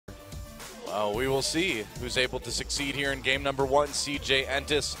Well, we will see who's able to succeed here in game number 1. CJ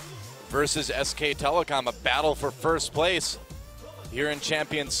Entus versus SK Telecom, a battle for first place here in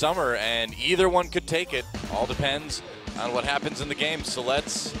Champion Summer, and either one could take it. All depends on what happens in the game, so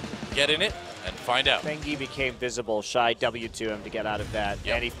let's get in it and find out. Bengi became visible. Shy W to him to get out of that.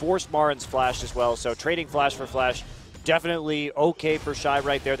 Yep. And he forced Marin's flash as well, so trading flash for flash, definitely okay for Shy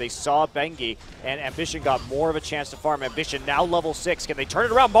right there. They saw Bengi, and Ambition got more of a chance to farm. Ambition now level 6. Can they turn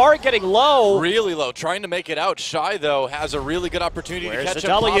it around? Marin getting low. Really low, trying to make it out. Shy, though, has a really good opportunity to catch the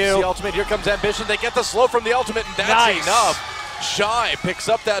him. W? Pops the ultimate. Here comes Ambition. They get the slow from the ultimate, and that's Nice. enough. Shy picks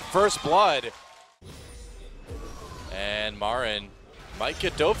up that first blood. And Marin might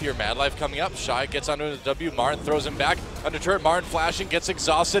get dove here. Mad Life coming up. Shy gets onto the W. Marin throws him back under turret. Marin flashing, gets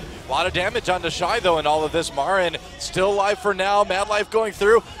exhausted. A lot of damage onto Shy, though, in all of this. Marin still alive for now. Mad Life going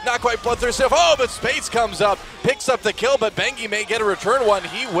through. Not quite bloodthirsty. Oh, but Space comes up, picks up the kill, but Bengi may get a return one.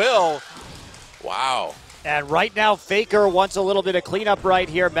 He will. Wow. And right now, Faker wants a little bit of cleanup right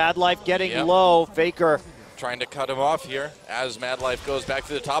here. Mad Life getting low. Faker trying to cut him off here as Mad Life goes back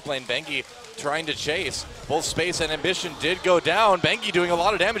to the top lane. Bengi trying to chase. Both Space and Ambition did go down. Bengi doing a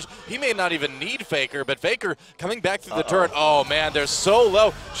lot of damage. He may not even need Faker, but Faker coming back through the turret. Oh man, they're so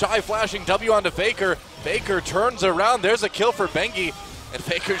low. Shy flashing W onto Faker. Faker turns around. There's a kill for Bengi, and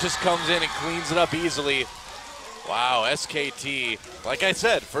Faker just comes in and cleans it up easily. Wow, SKT. Like I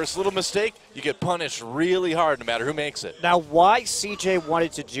said, first little mistake, you get punished really hard no matter who makes it. Now, why CJ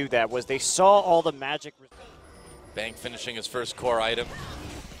wanted to do that was they saw all the magic. Bang finishing his first core item.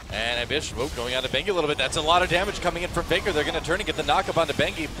 And Ambition going on to Bengi a little bit. That's a lot of damage coming in from Faker. They're going to turn and get the knock-up onto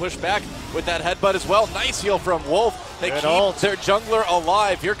Bengi. Push back with that headbutt as well. Nice heal from Wolf. They keep their jungler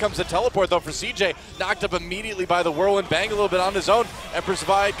alive. Here comes the teleport, though, for CJ. Knocked up immediately by the whirlwind. Bang a little bit on his own. Empress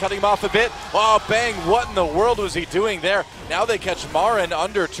Vide cutting him off a bit. Oh, Bang, what in the world was he doing there? Now they catch Marin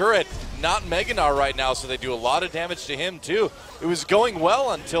under turret. Not Meganar right now, so they do a lot of damage to him, too. It was going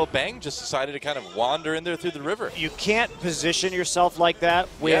well until Bang just decided to kind of wander in there through the river. You can't position yourself like that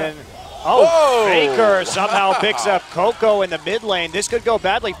when... Oh, whoa. Faker somehow picks up Coco in the mid lane. This could go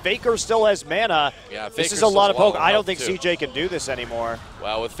badly. Faker still has mana. Yeah, this is a lot of poke. I don't think CJ can do this anymore.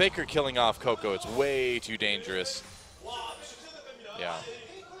 Well, with Faker killing off Coco, it's way too dangerous. Yeah.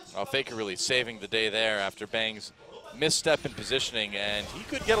 Well, Faker really saving the day there after Bang's misstep in positioning, and he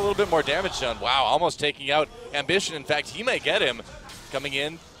could get a little bit more damage done. Wow, almost taking out Ambition. In fact, he may get him. Coming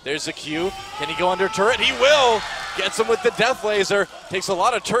in, there's a Q. Can he go under turret? He will! Gets him with the Death Laser. Takes a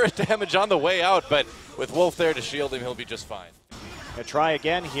lot of turret damage on the way out, but with Wolf there to shield him, he'll be just fine. Gonna try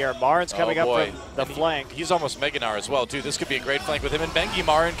again here. Marin's coming up from the flank. He's almost Meganar as well, too. This could be a great flank with him and Bengi.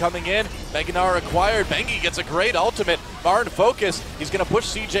 Marin coming in. Meganar acquired. Bengi gets a great ultimate. Marin focus. He's going to push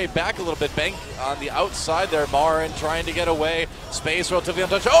CJ back a little bit. Bang on the outside there. Marin trying to get away. Space relatively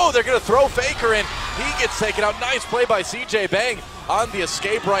untouched. Oh, they're going to throw Faker in. He gets taken out. Nice play by CJ. Bang on the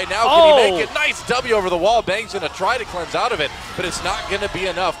escape right now. Can he make it? Nice W over the wall. Bang's going to try to cleanse out of it, but it's not going to be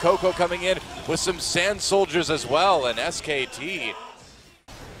enough. Coco coming in with some Sand Soldiers as well, and SKT.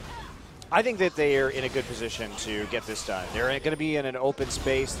 I think that they are in a good position to get this done. They're going to be in an open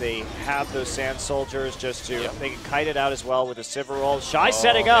space. They have those Sand Soldiers just to, they can kite it out as well with a Sivir roll. Shy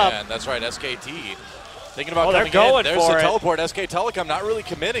setting up. Man, that's right, SKT. Thinking about they're coming going in. There's for the it. teleport. SK Telecom not really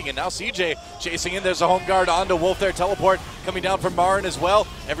committing, and now CJ chasing in. There's a home guard onto Wolf there. Teleport coming down from Marin as well.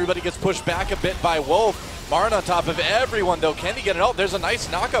 Everybody gets pushed back a bit by Wolf. Marin on top of everyone, though. Can he get it out? There's a nice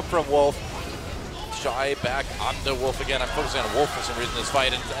knockup from Wolf. Shy back onto Wolf again. I'm focusing on Wolf for some reason in this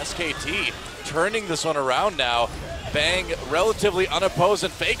fight, and SKT turning this one around now. Bang relatively unopposed,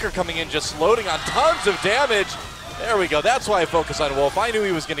 and Faker coming in just loading on tons of damage. There we go. That's why I focus on Wolf. I knew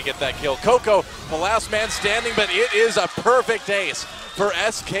he was going to get that kill. Coco, the last man standing, but it is a perfect ace for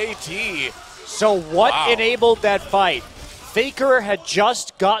SKT. So what enabled that fight? Faker had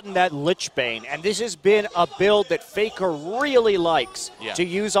just gotten that Lich Bane, and this has been a build that Faker really likes to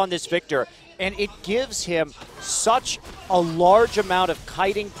use on this Victor. And it gives him such a large amount of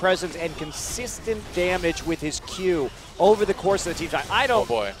kiting presence and consistent damage with his Q over the course of the team time. I don't.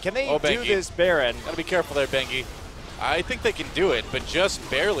 Can they do this, Baron? Gotta be careful there, Bengi. I think they can do it, but just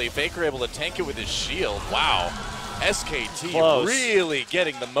barely. Faker able to tank it with his shield. Wow. SKT really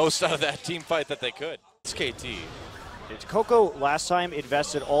getting the most out of that team fight that they could. SKT. Coco last time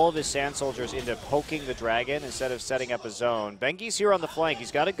invested all of his Sand Soldiers into poking the dragon instead of setting up a zone. Bengi's here on the flank. He's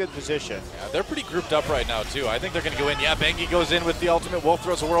got a good position. Yeah, they're pretty grouped up right now, too. I think they're going to go in. Yeah, Bengi goes in with the ultimate. Wolf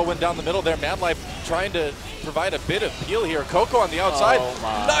throws a whirlwind down the middle there. Mad Life trying to provide a bit of peel here. Coco on the outside.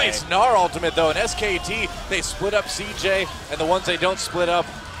 Nice Gnar ultimate, though. And SKT, they split up CJ, and the ones they don't split up,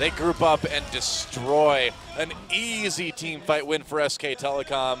 they group up and destroy. An easy team fight win for SK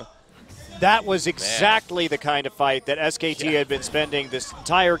Telecom. That was exactly the kind of fight that SKT had been spending this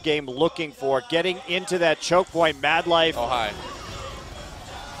entire game looking for, getting into that choke point. Mad Life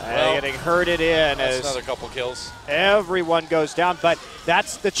getting herded in. That's as another couple kills. Everyone goes down, but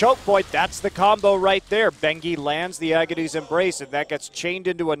that's the choke point. That's the combo right there. Bengi lands the Agady's Embrace, and that gets chained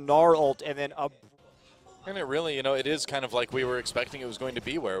into a Gnar ult, and then a... And it really, you know, it is kind of like we were expecting it was going to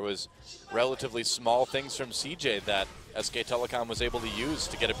be, where it was relatively small things from CJ that SK Telecom was able to use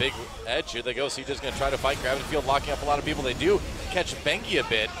to get a big edge. Here they go. CJ's going to try to fight Gravity Field, locking up a lot of people. They do catch Bengi a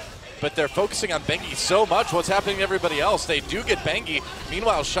bit, but they're focusing on Bengi so much. What's happening to everybody else? They do get Bengi.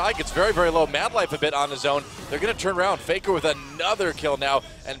 Meanwhile, Shy gets very, very low. Mad Life a bit on his own. They're going to turn around. Faker with another kill now,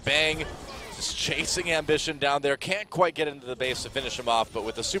 and Bang just chasing Ambition down there. Can't quite get into the base to finish him off, but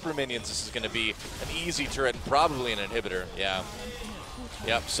with the super minions, this is going to be an easy turret and probably an inhibitor. Yeah.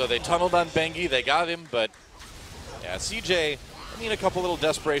 Yep, so they tunneled on Bengi. They got him, but yeah, CJ, I mean, a couple little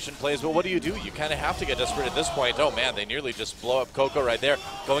desperation plays, but what do? You kind of have to get desperate at this point. Oh, man, they nearly just blow up Coco right there.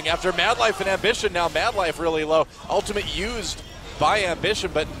 Going after Mad Life and Ambition now. Mad Life really low. Ultimate used by Ambition,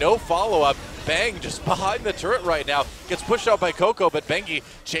 but no follow-up. Bang just behind the turret right now. Gets pushed out by Coco, but Bengi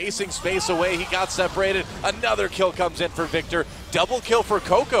chasing space away. He got separated. Another kill comes in for Victor. Double kill for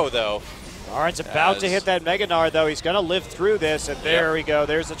Coco, though. Gnaar's about to hit that Mega Gnar, though. He's going to live through this, and there we go.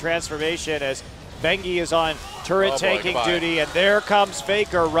 There's the transformation as Bengi is on turret taking duty, and there comes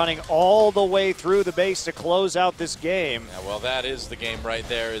Faker running all the way through the base to close out this game. Yeah, well, that is the game right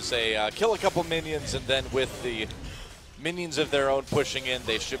there. Is they kill a couple minions, and then with the minions of their own pushing in,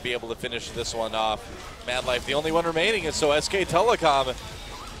 they should be able to finish this one off. Mad Life, the only one remaining, and so SK Telecom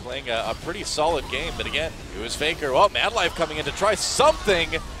playing a pretty solid game. But again, it was Faker. Well, Mad Life coming in to try something.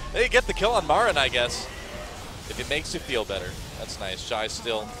 They get the kill on Marin, I guess. If it makes you feel better, that's nice. Shy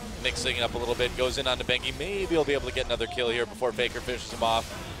still mixing it up a little bit, goes in onto Bengi. Maybe he'll be able to get another kill here before Faker finishes him off.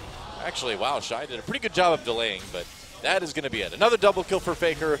 Actually, wow, Shy did a pretty good job of delaying, but that is going to be it. Another double kill for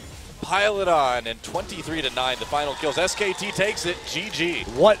Faker. Pile it on, and 23-9, the final kills. SKT takes it. GG.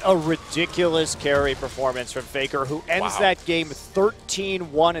 What a ridiculous carry performance from Faker, who ends that game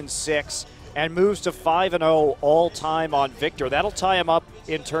 13-1-6 and moves to 5-0 all-time on Victor. That'll tie him up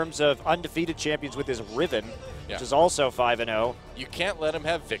in terms of undefeated champions with his Riven, which is also 5-0. You can't let him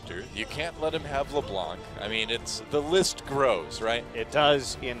have Victor. You can't let him have LeBlanc. I mean, the list grows, right? It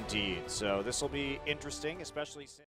does indeed. So this will be interesting, especially since